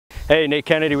Hey, Nate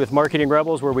Kennedy with Marketing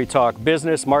Rebels, where we talk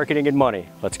business, marketing, and money.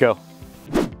 Let's go.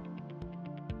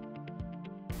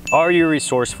 Are you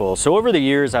resourceful? So over the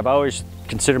years, I've always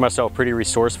considered myself pretty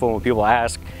resourceful. When people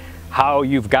ask how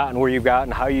you've gotten where you've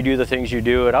gotten, how you do the things you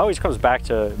do, it always comes back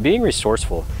to being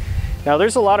resourceful. Now,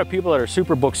 there's a lot of people that are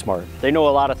super book smart. They know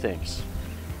a lot of things.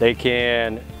 They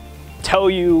can tell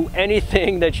you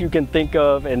anything that you can think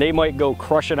of, and they might go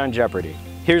crush it on Jeopardy.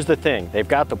 Here's the thing, they've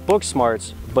got the book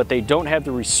smarts, but they don't have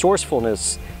the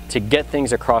resourcefulness to get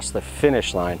things across the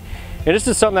finish line. And this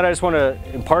is something that I just want to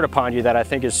impart upon you that I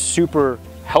think is super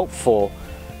helpful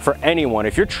for anyone.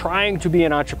 If you're trying to be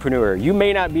an entrepreneur, you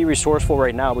may not be resourceful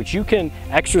right now, but you can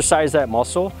exercise that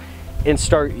muscle and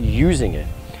start using it.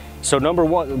 So number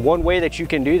one way that you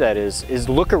can do that is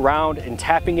look around and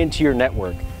tapping into your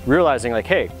network, realizing like,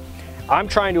 hey, I'm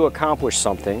trying to accomplish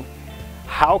something.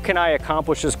 How can I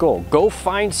accomplish this goal? Go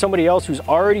find somebody else who's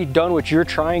already done what you're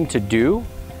trying to do.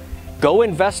 Go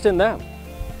invest in them.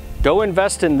 Go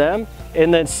invest in them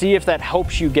and then see if that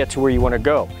helps you get to where you want to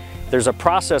go. There's a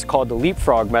process called the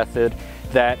leapfrog method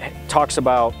that talks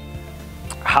about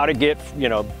how to get,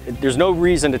 there's no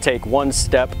reason to take one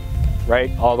step,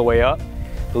 right, all the way up.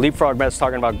 The leapfrog method is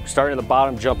talking about starting at the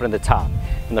bottom, jumping to the top.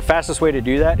 And the fastest way to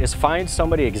do that is find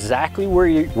somebody exactly where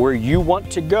you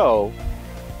want to go,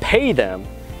 pay them,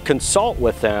 consult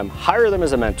with them, hire them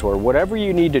as a mentor, whatever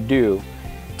you need to do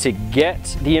to get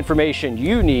the information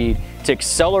you need to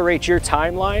accelerate your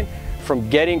timeline from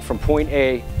getting from point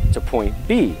A to point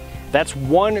B. That's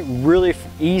one really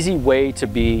easy way to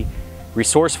be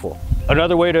resourceful.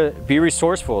 Another way to be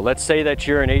resourceful, let's say that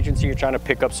you're an agency, you're trying to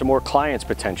pick up some more clients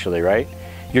potentially, right?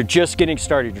 You're just getting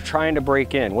started, you're trying to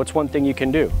break in. What's one thing you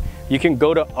can do? You can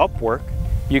go to Upwork,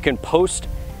 you can post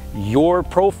your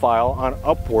profile on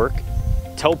Upwork,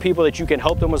 tell people that you can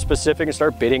help them with specific and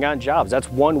start bidding on jobs.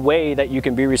 That's one way that you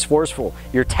can be resourceful.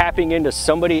 You're tapping into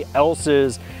somebody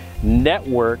else's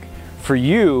network for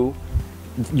you.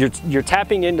 You're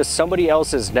tapping into somebody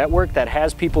else's network that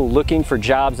has people looking for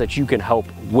jobs that you can help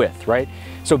with, right?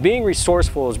 So being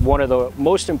resourceful is one of the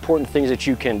most important things that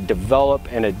you can develop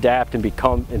and adapt and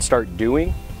become and start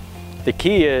doing. The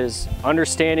key is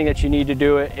understanding that you need to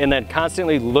do it and then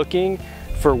constantly looking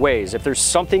for ways. If there's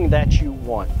something that you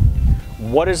want,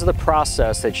 what is the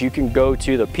process that you can go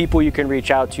to, the people you can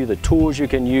reach out to, the tools you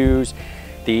can use,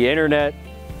 the internet,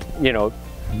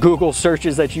 Google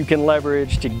searches that you can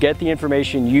leverage to get the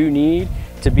information you need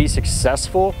to be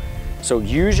successful. So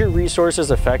use your resources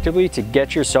effectively to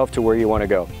get yourself to where you want to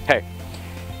go. Hey,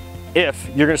 if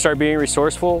you're going to start being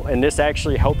resourceful and this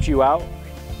actually helped you out,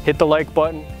 hit the like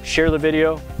button, share the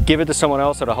video, give it to someone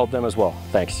else that'll help them as well.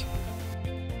 Thanks.